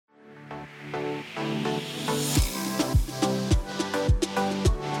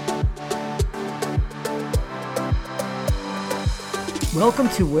Welcome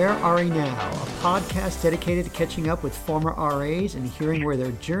to Where Are We Now, a podcast dedicated to catching up with former RAs and hearing where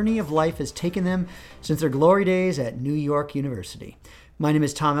their journey of life has taken them since their glory days at New York University. My name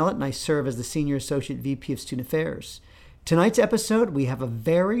is Tom Ellett, and I serve as the Senior Associate VP of Student Affairs. Tonight's episode, we have a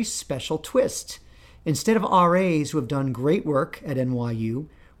very special twist. Instead of RAs who have done great work at NYU,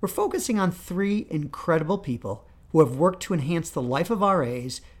 we're focusing on three incredible people who have worked to enhance the life of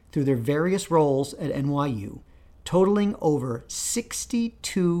RAs through their various roles at NYU, totaling over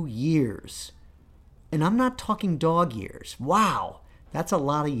 62 years. And I'm not talking dog years. Wow, that's a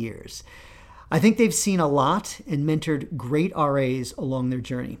lot of years. I think they've seen a lot and mentored great RAs along their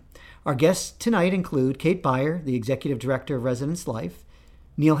journey. Our guests tonight include Kate Beyer, the Executive Director of Residence Life,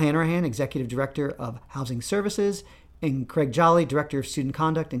 Neil Hanrahan, Executive Director of Housing Services, and Craig Jolly, Director of Student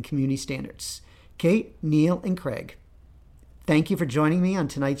Conduct and Community Standards. Kate, Neil, and Craig, thank you for joining me on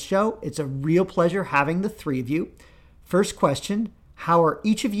tonight's show. It's a real pleasure having the three of you. First question, how are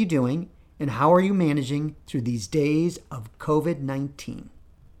each of you doing, and how are you managing through these days of COVID-19?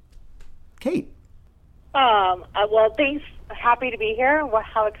 Kate. Well, thanks. Happy to be here. Well,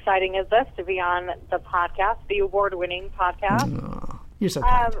 how exciting is this to be on the podcast, the award-winning podcast? Oh, you're so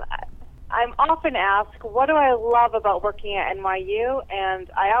kind. I'm often asked, what do I love about working at NYU?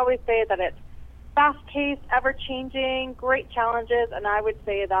 And I always say that it's fast-paced, ever-changing, great challenges, and I would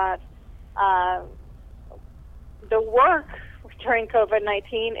say that the work during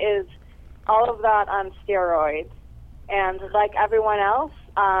COVID-19 is all of that on steroids. And like everyone else,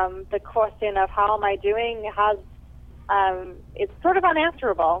 the question of how am I doing it's sort of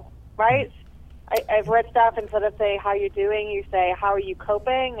unanswerable, right? I've read stuff, instead of say how you're doing, you say how are you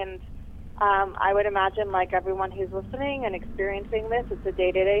coping, and I would imagine, like everyone who's listening and experiencing this, it's a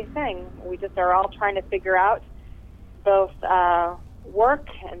day-to-day thing. We just are all trying to figure out both work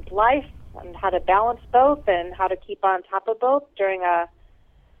and life and how to balance both and how to keep on top of both during a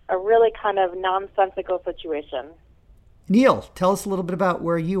really kind of nonsensical situation. Neil, tell us a little bit about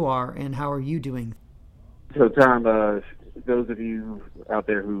where you are and how are you doing? So, Tom, those of you out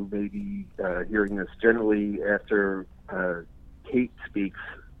there who may be hearing this, generally after Kate speaks,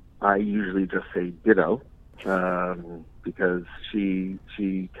 I usually just say ditto, because she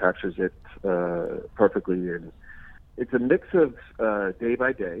captures it perfectly, and it's a mix of day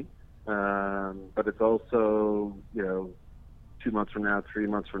by day, but it's also 2 months from now, 3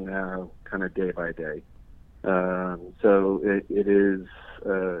 months from now, kind of day by day. So it is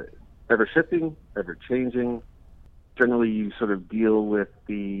ever shifting, ever changing. Generally, you sort of deal with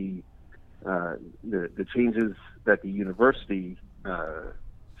the changes that the university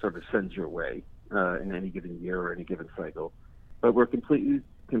sort of sends your way in any given year or any given cycle. But we're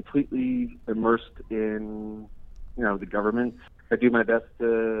completely immersed in, the government. I do my best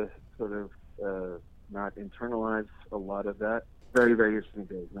to sort of not internalize a lot of that. Very, very interesting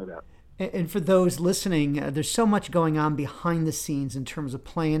days, no doubt. And for those listening, there's so much going on behind the scenes in terms of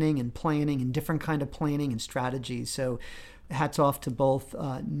planning and different kind of planning and strategies. So hats off to both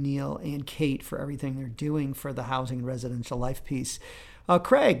Neil and Kate for everything they're doing for the housing and residential life piece.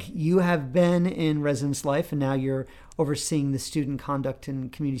 Craig, you have been in residence life, and now you're overseeing the student conduct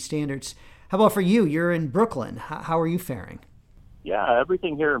and community standards. How about for you? You're in Brooklyn. How are you faring? Yeah,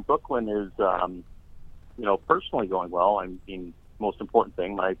 everything here in Brooklyn is, personally going well. I mean, most important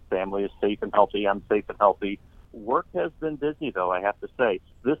thing, my family is safe and healthy. I'm safe and healthy. Work has been busy, though, I have to say.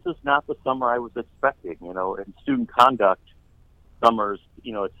 This is not the summer I was expecting. In student conduct, summers,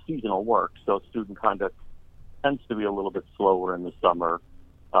 it's seasonal work, so student conduct tends to be a little bit slower in the summer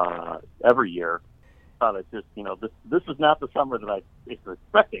every year. I thought this is not the summer that I was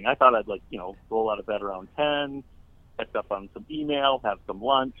expecting. I thought I'd roll out of bed around 10, catch up on some email, have some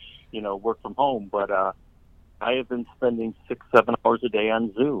lunch, work from home, but I have been spending 6-7 hours a day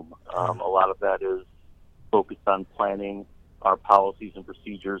on Zoom. A lot of that is focused on planning our policies and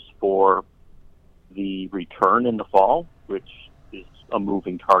procedures for the return in the fall, which is a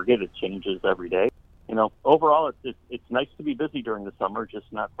moving target. It changes every day. Overall, it's nice to be busy during the summer, just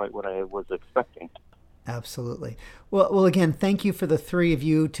not quite what I was expecting. Absolutely. Well, again, thank you for the three of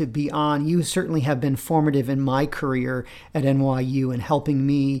you to be on. You certainly have been formative in my career at NYU and helping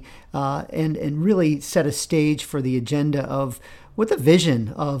me and really set a stage for the agenda of what the vision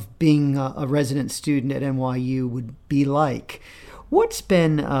of being a resident student at NYU would be like. What's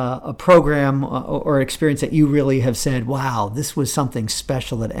been a program or experience that you really have said, wow, this was something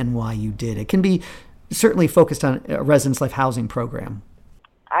special that NYU did? It can be certainly focused on a residence life housing program.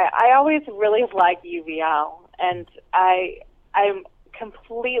 I always really like UVL, and I'm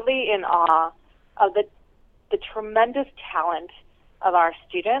completely in awe of the tremendous talent of our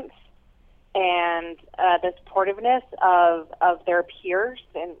students and the supportiveness of their peers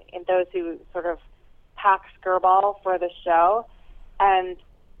and those who sort of pack skirball for the show, and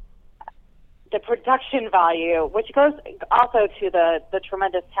the production value, which goes also to the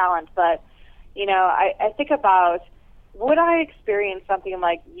tremendous talent. But, I think about, would I experience something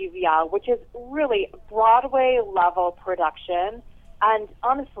like UVL, which is really Broadway-level production, and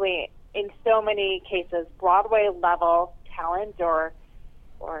honestly, in so many cases, Broadway-level talent or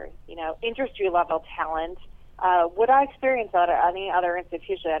industry-level talent, would I experience that at any other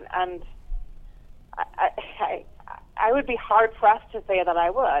institution? And I would be hard-pressed to say that I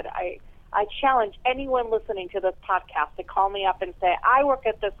would. I challenge anyone listening to this podcast to call me up and say, I work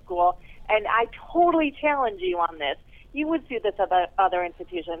at this school, and I totally challenge you on this. You would see this at other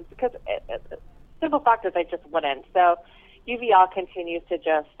institutions, because simple fact is I just wouldn't. So UVL continues to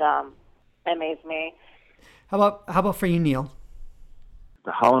just amaze me. How about for you, Neil?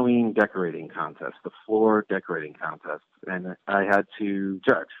 The Halloween decorating contest, the floor decorating contest, and I had to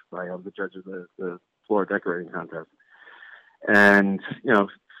judge. I was the judge of the floor decorating contest, and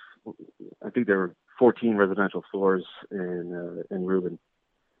I think there were 14 residential floors in Reuben,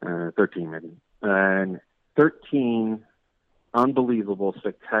 13 maybe, and 13 unbelievable,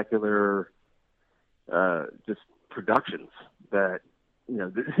 spectacular, just productions that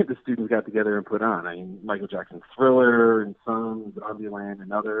the students got together and put on. I mean, Michael Jackson's Thriller and some, Zombieland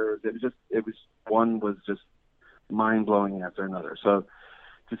and others. One was just mind blowing after another. So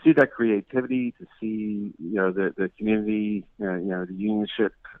to see that creativity, to see the community, the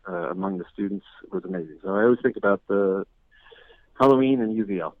unionship among the students was amazing. So I always think about the Halloween and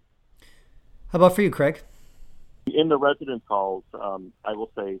UVL. How about for you, Craig? In the residence halls, I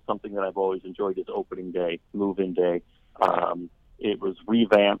will say something that I've always enjoyed is opening day, move-in day. It was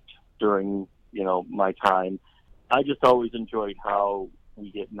revamped during, my time. I just always enjoyed how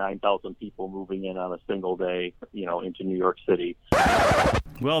we get 9,000 people moving in on a single day, into New York City.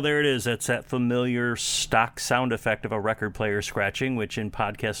 Well, there it is. That's that familiar stock sound effect of a record player scratching, which in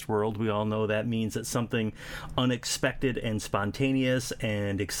podcast world, we all know that means that something unexpected and spontaneous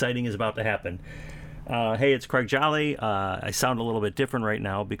and exciting is about to happen. Hey, it's Craig Jolly. I sound a little bit different right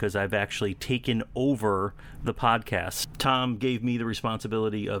now because I've actually taken over the podcast. Tom gave me the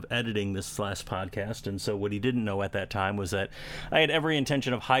responsibility of editing this last podcast, and so what he didn't know at that time was that I had every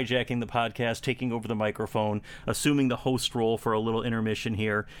intention of hijacking the podcast, taking over the microphone, assuming the host role for a little intermission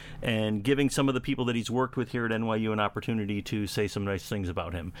here, and giving some of the people that he's worked with here at NYU an opportunity to say some nice things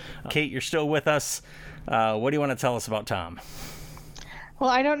about him. Kate, you're still with us. What do you want to tell us about Tom? Well,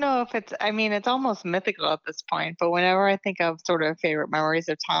 I don't know if it's almost mythical at this point, but whenever I think of sort of favorite memories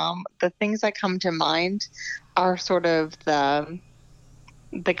of Tom, the things that come to mind are sort of the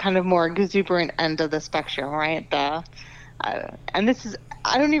kind of more exuberant end of the spectrum, right? And this is,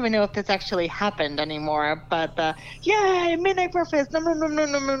 I don't even know if this actually happened anymore, but yay, midnight breakfast, no.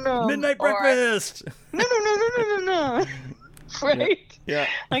 Midnight breakfast! No. Right? Yeah.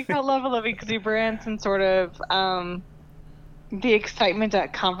 Like that level of exuberance and sort of, the excitement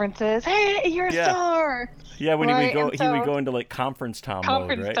at conferences. Hey, you're a star. Yeah, when right? he would go into like conference Tom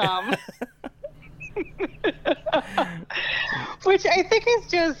mode, right? Tom. Which I think is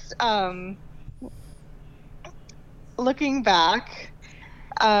just looking back,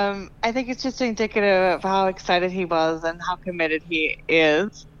 I think it's just indicative of how excited he was and how committed he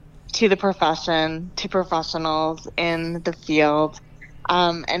is to the profession, to professionals in the field.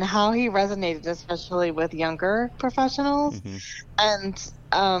 And how he resonated, especially with younger professionals, and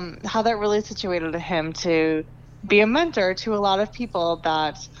how that really situated him to be a mentor to a lot of people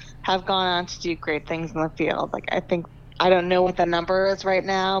that have gone on to do great things in the field. Like, I don't know what the number is right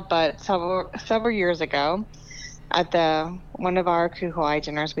now, but several years ago, at one of our Kuhuai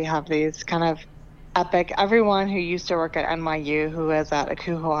dinners, we have these kind of epic. Everyone who used to work at NYU who is at a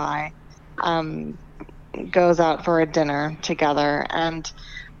Kuhuai goes out for a dinner together, and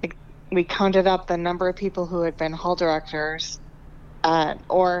we counted up the number of people who had been hall directors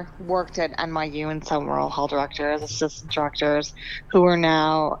or worked at NYU in some role, hall directors, assistant directors, who are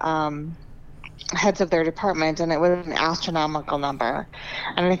now heads of their department, and it was an astronomical number.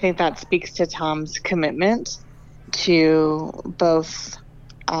 And I think that speaks to Tom's commitment to both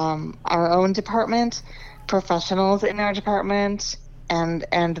our own department, professionals in our department, and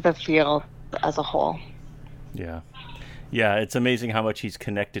the field as a whole. Yeah, it's amazing how much he's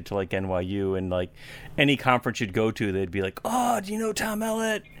connected to like NYU, and like any conference you'd go to, they'd be like, "Oh, do you know Tom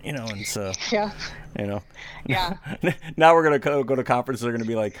Ellett?" And so yeah. Now we're gonna go to conferences. They're gonna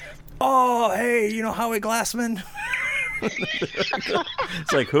be like, "Oh, hey, Howie Glassman."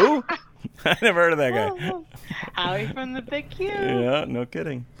 It's like, who? I never heard of that guy. Howie from the Big Q. Yeah, no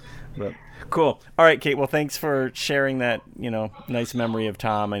kidding. But, cool. All right, Kate. Well, thanks for sharing that, nice memory of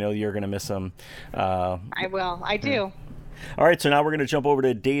Tom. I know you're going to miss him. I will. I do. All right, so now we're going to jump over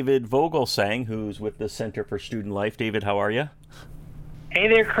to David Vogelsang, who's with the Center for Student Life. David, how are you? Hey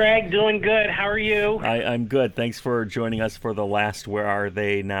there, Craig. Doing good. How are you? I'm good. Thanks for joining us for the last Where Are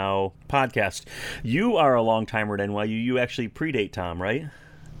They Now podcast. You are a long-timer at NYU. You actually predate Tom, right?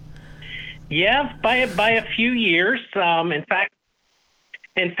 Yeah, by a few years. In fact,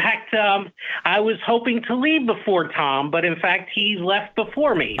 I was hoping to leave before Tom, but in fact, he left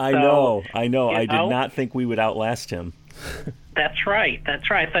before me. I know. I did not think we would outlast him. That's right.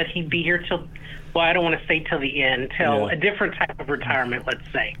 I thought he'd be here till, well, I don't want to say till the end, till a different type of retirement, let's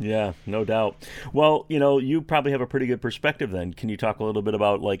say. Yeah, no doubt. Well, you probably have a pretty good perspective then. Can you talk a little bit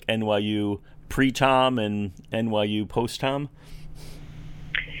about like NYU pre-Tom and NYU post-Tom?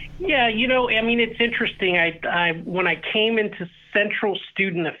 Yeah, it's interesting. I when I came into Central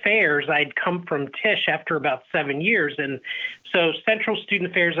Student Affairs, I'd come from Tisch after about 7 years, and so Central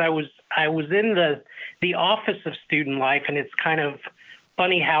Student Affairs, I was in the Office of Student Life, and it's kind of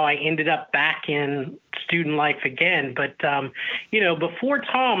funny how I ended up back in student life again. But before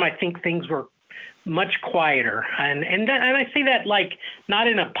Tom, I think things were much quieter, and I say that like not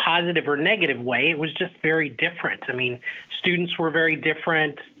in a positive or negative way. It was just very different. I mean, students were very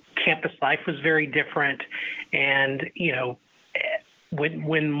different. Campus life was very different, and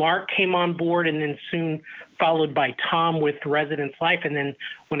when Mark came on board, and then soon followed by Tom with Residence Life, and then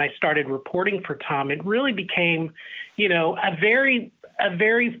when I started reporting for Tom, it really became, a very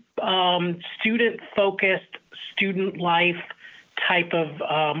student-focused, student life type of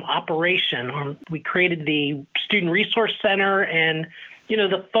operation. We created the Student Resource Center, and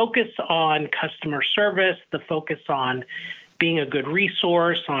the focus on customer service, the focus on being a good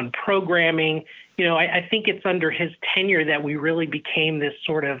resource, on programming. I think it's under his tenure that we really became this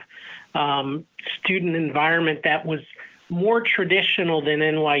sort of student environment that was more traditional than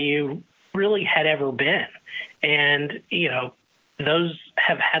NYU really had ever been. And, those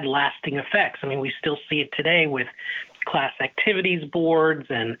have had lasting effects. I mean, we still see it today with class activities boards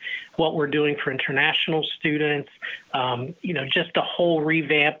and what we're doing for international students, just a whole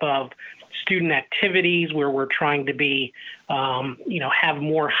revamp of student activities where we're trying to be, have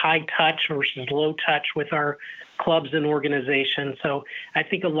more high touch versus low touch with our clubs and organizations. So I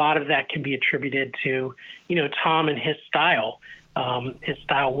think a lot of that can be attributed to, Tom and his style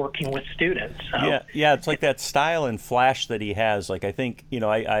working with students. So. Yeah, it's like that style and flash that he has. Like, I think,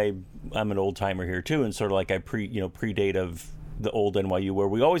 I'm an old timer here too, and sort of like I predate of the old NYU, where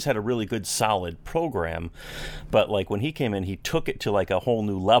we always had a really good solid program, but like when he came in, he took it to like a whole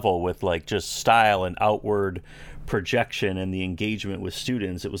new level with like just style and outward projection and the engagement with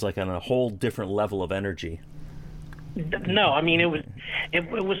students. It was like on a whole different level of energy. No, I mean, it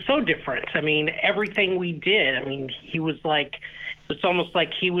was so different. I mean, everything we did, I mean, he was like, it's almost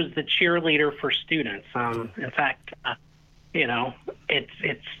like he was the cheerleader for students. In fact,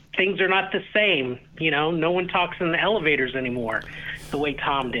 it's things are not the same. No one talks in the elevators anymore the way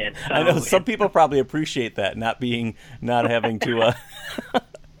Tom did. So I know some people probably appreciate that, not having to.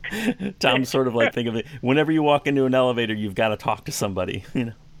 Tom sort of like think of it. Whenever you walk into an elevator, you've got to talk to somebody.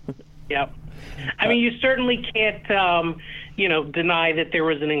 Yep. I mean, you certainly can't, deny that there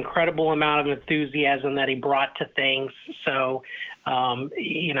was an incredible amount of enthusiasm that he brought to things. So,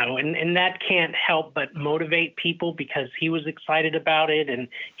 and that can't help but motivate people because he was excited about it and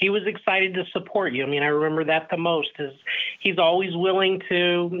he was excited to support you. I mean, I remember that the most is he's always willing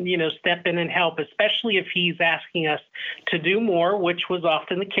to, step in and help, especially if he's asking us to do more, which was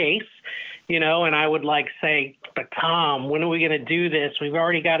often the case. And I would say, but Tom, when are we going to do this? We've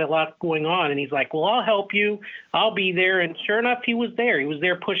already got a lot going on. And he's like, well, I'll help you. I'll be there. And sure enough, he was there. He was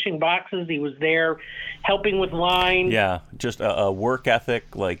there pushing boxes. He was there helping with lines. Yeah, just a work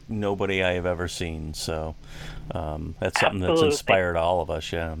ethic like nobody I have ever seen. So that's something that's inspired all of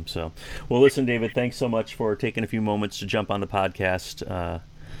us. Yeah. So, well, listen, David, thanks so much for taking a few moments to jump on the podcast.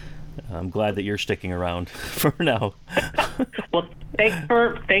 I'm glad that you're sticking around for now. Well, thanks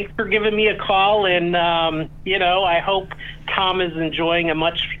for giving me a call, and I hope Tom is enjoying a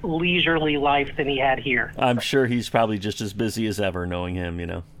much leisurely life than he had here. I'm sure he's probably just as busy as ever, knowing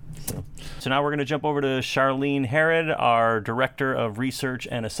him. So now we're going to jump over to Charlene Herod, our Director of Research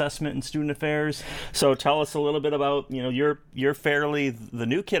and Assessment in Student Affairs. So tell us a little bit about, you're fairly the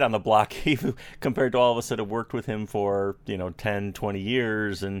new kid on the block compared to all of us that have worked with him for, 10, 20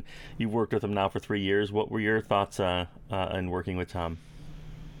 years, and you've worked with him now for 3 years. What were your thoughts on working with Tom?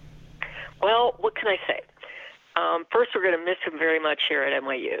 Well, what can I say? First, we're going to miss him very much here at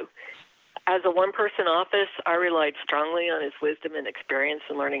NYU. As a one-person office, I relied strongly on his wisdom and experience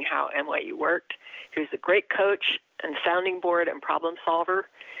in learning how NYU worked. He was a great coach and sounding board and problem solver.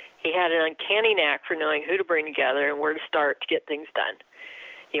 He had an uncanny knack for knowing who to bring together and where to start to get things done.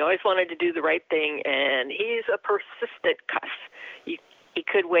 He always wanted to do the right thing, and he's a persistent cuss. He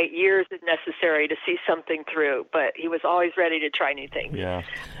could wait years if necessary to see something through, but he was always ready to try new things. Yeah.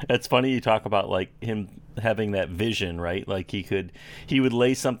 It's funny you talk about like him having that vision, right? Like he would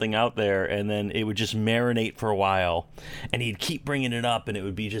lay something out there and then it would just marinate for a while and he'd keep bringing it up and it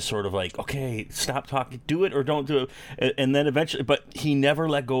would be just sort of like, okay, stop talking, do it or don't do it. And then eventually, but he never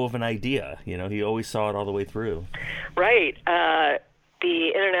let go of an idea. You know, he always saw it all the way through. Right.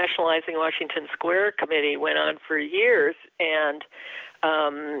 The Internationalizing Washington Square Committee went on for years, and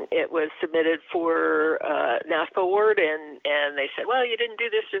it was submitted for NASPA award, and they said, well, you didn't do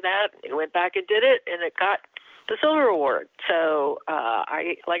this or that. He went back and did it, and it got the silver award. So,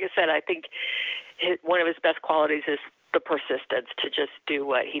 like I said, I think one of his best qualities is the persistence to just do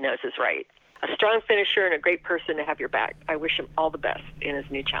what he knows is right. A strong finisher and a great person to have your back. I wish him all the best in his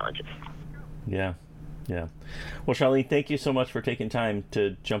new challenges. Yeah. Yeah. Well, Charlene, thank you so much for taking time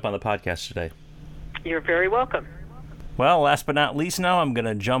to jump on the podcast today. You're very welcome. Well, last but not least now, I'm going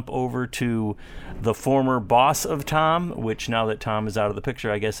to jump over to the former boss of Tom, which now that Tom is out of the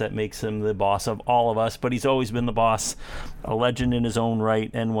picture, I guess that makes him the boss of all of us, but he's always been the boss, a legend in his own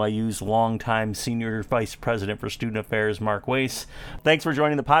right, NYU's longtime Senior Vice President for Student Affairs, Mark Wace. Thanks for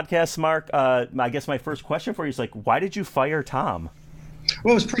joining the podcast, Mark. I guess my first question for you is, like, why did you fire Tom?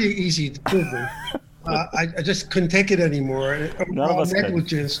 Well, it was pretty easy to prove it. I just couldn't take it anymore. None of us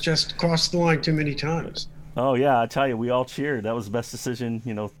negligence could. Just crossed the line too many times. Oh, yeah, I tell you, we all cheered. That was the best decision,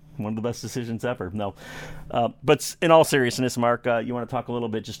 one of the best decisions ever. No. But in all seriousness, Mark, you want to talk a little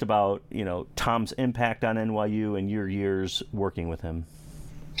bit just about, Tom's impact on NYU and your years working with him?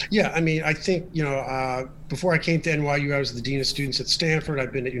 Yeah, I mean, I think, before I came to NYU, I was the Dean of Students at Stanford.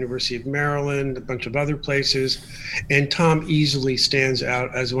 I've been at University of Maryland, a bunch of other places. And Tom easily stands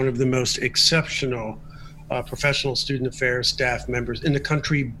out as one of the most exceptional professional student affairs staff members in the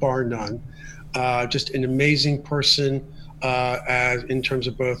country, bar none. Just an amazing person in terms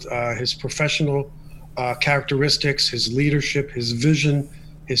of both his professional characteristics, his leadership, his vision,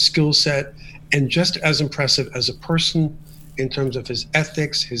 his skill set, and just as impressive as a person in terms of his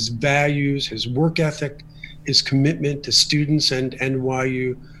ethics, his values, his work ethic, his commitment to students and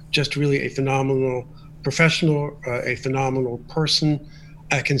NYU. Just really a phenomenal professional, a phenomenal person.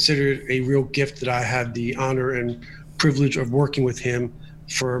 I consider it a real gift that I had the honor and privilege of working with him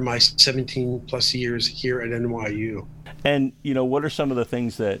for my 17 plus years here at NYU. And, what are some of the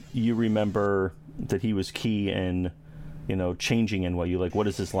things that you remember that he was key in, changing NYU? Like, what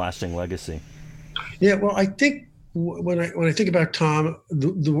is his lasting legacy? Yeah, well, I think when I think about Tom,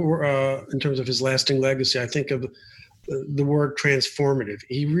 in terms of his lasting legacy, I think of the word transformative.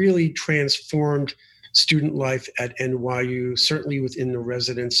 He really transformed student life at NYU, certainly within the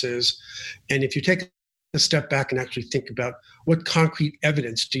residences. And if you take a step back and actually think about what concrete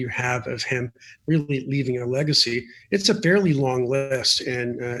evidence do you have of him really leaving a legacy, it's a fairly long list.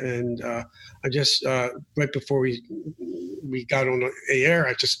 And I just right before we got on the air,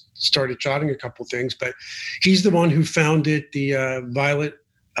 I just started jotting a couple things. But he's the one who founded the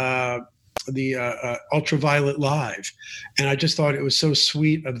Ultraviolet Live, and I just thought it was so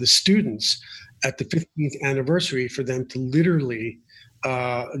sweet of the students at the 15th anniversary for them to literally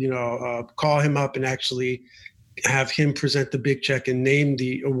call him up and actually have him present the big check and name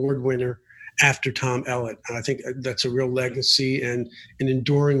the award winner after Tom Ellett. And I think that's a real legacy and an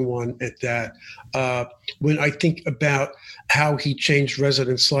enduring one at that. When I think about how he changed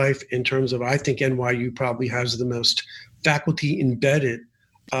residents' life in terms of, I think NYU probably has the most faculty embedded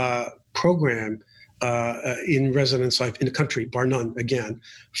program in residence life in the country, bar none, again,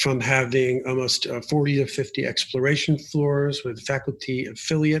 from having almost 40 to 50 exploration floors with faculty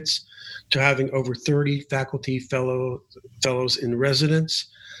affiliates to having over 30 faculty fellows in residence,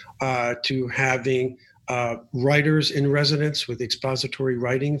 to having writers in residence with expository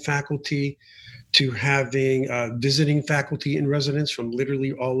writing faculty, to having visiting faculty in residence from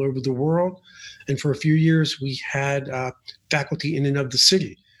literally all over the world. And for a few years, we had faculty in and of the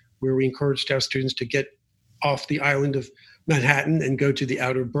city, where we encouraged our students to get off the island of Manhattan and go to the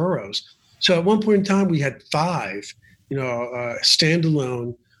outer boroughs. So at one point in time, we had 5,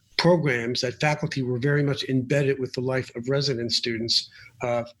 standalone programs that faculty were very much embedded with the life of resident students,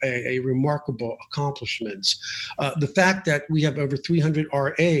 a remarkable accomplishments. The fact that we have over 300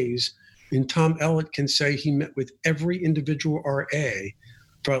 RAs, and Tom Ellett can say he met with every individual RA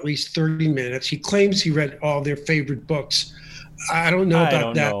for at least 30 minutes. He claims he read all their favorite books. I don't know about that. I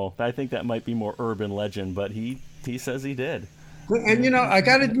don't know. I think that might be more urban legend, but he says he did. And, I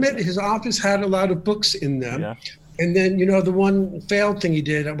got to admit, his office had a lot of books in them. Yeah. And then, the one failed thing he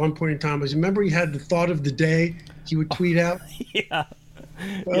did at one point in time was, remember he had the thought of the day he would tweet out? Yeah.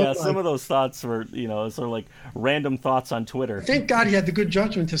 Yeah, some of those thoughts were, sort of like random thoughts on Twitter. Thank God he had the good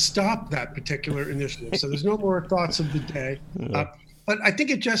judgment to stop that particular initiative. So there's no more thoughts of the day. Yeah. But I think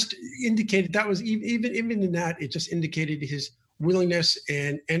it just indicated that was even in that, it just indicated his willingness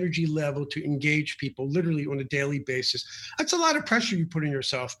and energy level to engage people literally on a daily basis. That's a lot of pressure you put on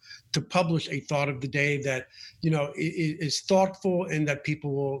yourself to publish a thought of the day that, is thoughtful and that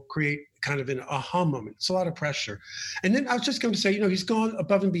people will create kind of an aha moment. It's a lot of pressure. And then I was just going to say, he's gone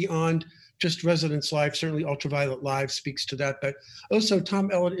above and beyond just Residence Live. Certainly Ultraviolet Live speaks to that. But also Tom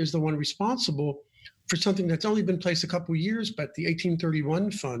Ellett is the one responsible for something that's only been in place a couple of years, but the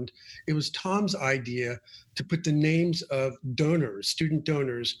 1831 Fund, it was Tom's idea to put the names of donors, student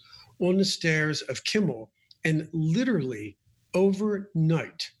donors, on the stairs of Kimmel. And literally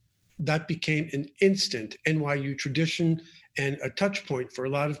overnight, that became an instant NYU tradition and a touch point for a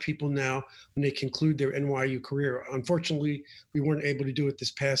lot of people now when they conclude their NYU career. Unfortunately, we weren't able to do it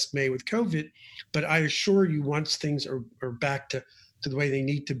this past May with COVID, but I assure you, once things are back to the way they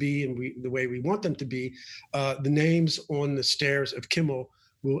need to be and the way we want them to be, the names on the stairs of Kimmel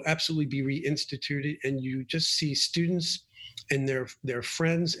will absolutely be reinstituted, and you just see students and their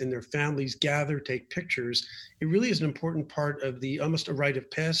friends and their families gather, take pictures. It really is an important part of almost a rite of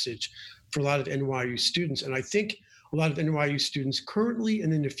passage for a lot of NYU students. And I think a lot of NYU students currently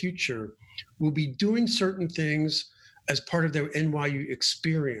and in the future will be doing certain things as part of their NYU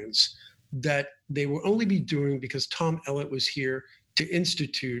experience that they will only be doing because Tom Ellett was here to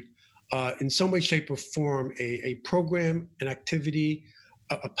institute in some way, shape, or form a program, an activity,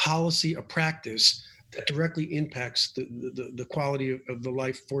 a policy, a practice that directly impacts the quality of the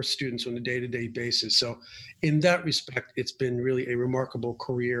life for students on a day-to-day basis. So in that respect, it's been really a remarkable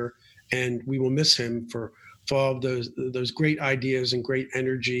career, and we will miss him for all of those great ideas and great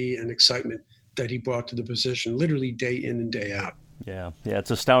energy and excitement that he brought to the position, literally day in and day out. Yeah,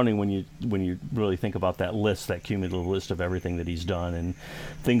 it's astounding when you really think about that list, that cumulative list of everything that he's done and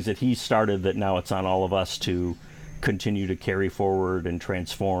things that he started that now it's on all of us to continue to carry forward and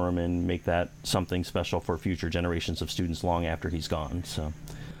transform and make that something special for future generations of students long after he's gone. So,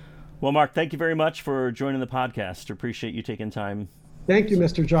 well, Mark, thank you very much for joining the podcast. Appreciate you taking time. Thank you,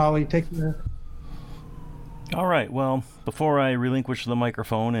 Mr. Jolly. Take care. All right, well, before I relinquish the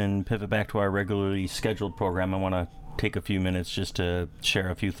microphone and pivot back to our regularly scheduled program, I want to take a few minutes just to share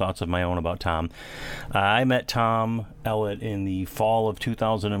a few thoughts of my own about Tom. I met Tom Ellett in the fall of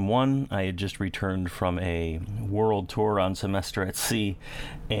 2001. I had just returned from a world tour on Semester at Sea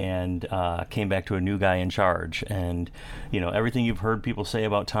and came back to a new guy in charge. And, everything you've heard people say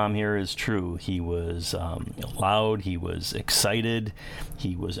about Tom here is true. He was loud, he was excited,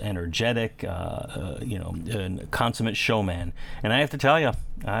 he was energetic, a consummate showman. And I have to tell you,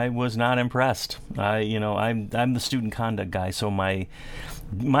 I was not impressed. I'm the student conduct guy, so my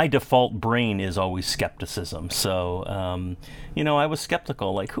default brain is always skepticism. So, I was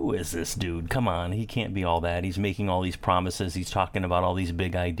skeptical, like, who is this dude? Come on, he can't be all that. He's making all these promises. He's talking about all these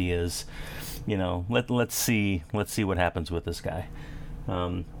big ideas. Let's see what happens with this guy.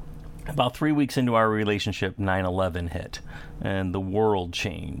 About 3 weeks into our relationship, 9/11 hit, and the world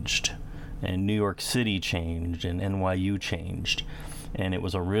changed, and New York City changed, and NYU changed. And it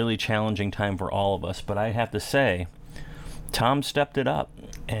was a really challenging time for all of us. But I have to say, Tom stepped it up,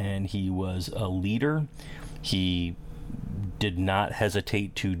 and he was a leader. He did not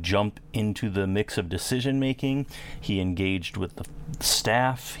hesitate to jump into the mix of decision making. He engaged with the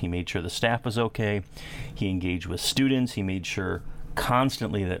staff. He made sure the staff was okay. He engaged with students. He made sure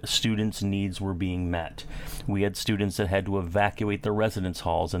constantly that students' needs were being met. We had students that had to evacuate their residence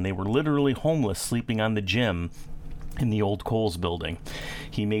halls, and they were literally homeless, sleeping on the gym in the old Kohl's building.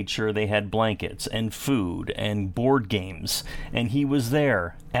 He made sure they had blankets and food and board games, and he was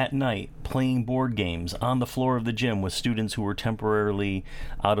there at night playing board games on the floor of the gym with students who were temporarily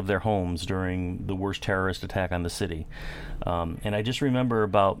out of their homes during the worst terrorist attack on the city. And I just remember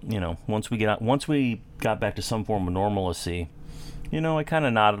about, once we got back to some form of normalcy, I kind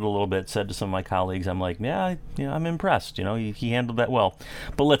of nodded a little bit, said to some of my colleagues, I'm like, yeah, I'm impressed. He handled that well.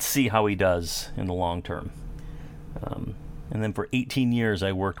 But let's see how he does in the long term. And then for 18 years,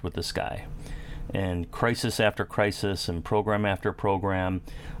 I worked with this guy. And crisis after crisis and program after program,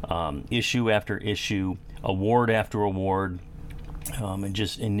 issue after issue, award after award, and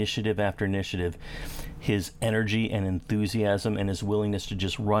just initiative after initiative, his energy and enthusiasm and his willingness to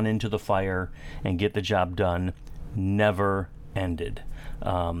just run into the fire and get the job done never ended.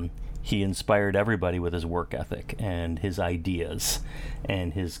 He inspired everybody with his work ethic and his ideas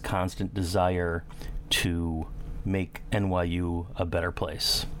and his constant desire to make NYU a better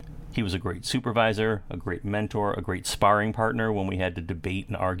place. He was a great supervisor, a great mentor, a great sparring partner when we had to debate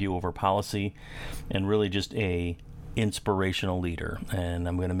and argue over policy, and really just a inspirational leader. And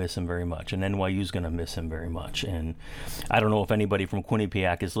I'm going to miss him very much, and NYU's going to miss him very much. And I don't know if anybody from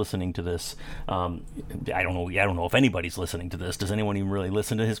Quinnipiac is listening to this. I don't know if anybody's listening to this. Does anyone even really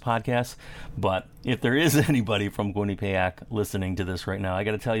listen to his podcast? But if there is anybody from Quinnipiac listening to this right now, I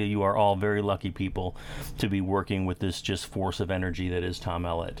got to tell you, you are all very lucky people to be working with this just force of energy that is Tom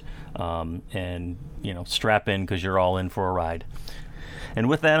Ellett. And strap in, because you're all in for a ride. And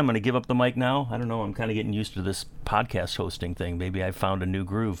with that, I'm going to give up the mic now. I don't know, I'm kind of getting used to this podcast hosting thing. Maybe I found a new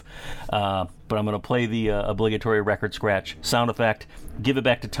groove. But I'm going to play the obligatory record scratch sound effect, give it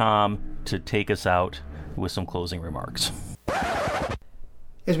back to Tom to take us out with some closing remarks.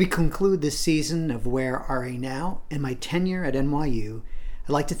 As we conclude this season of Where RA Now and my tenure at NYU,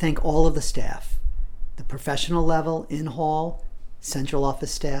 I'd like to thank all of the staff, the professional level, in-hall, central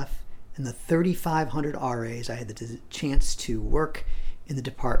office staff, and the 3,500 RAs I had the chance to work in the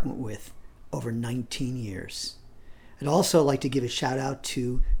department with over 19 years. I'd also like to give a shout out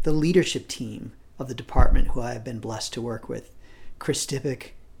to the leadership team of the department who I have been blessed to work with. Chris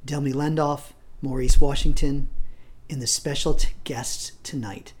Stippick, Delmy Lendoff, Maurice Washington, and the special guests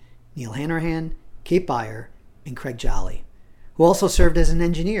tonight, Neil Hanrahan, Kate Beyer, and Craig Jolly, who also served as an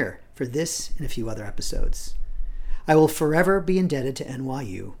engineer for this and a few other episodes. I will forever be indebted to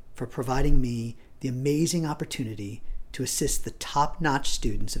NYU for providing me the amazing opportunity to assist the top-notch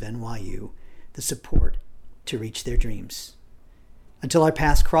students of NYU the support to reach their dreams. Until our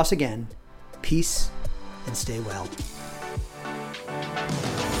paths cross again, peace and stay well.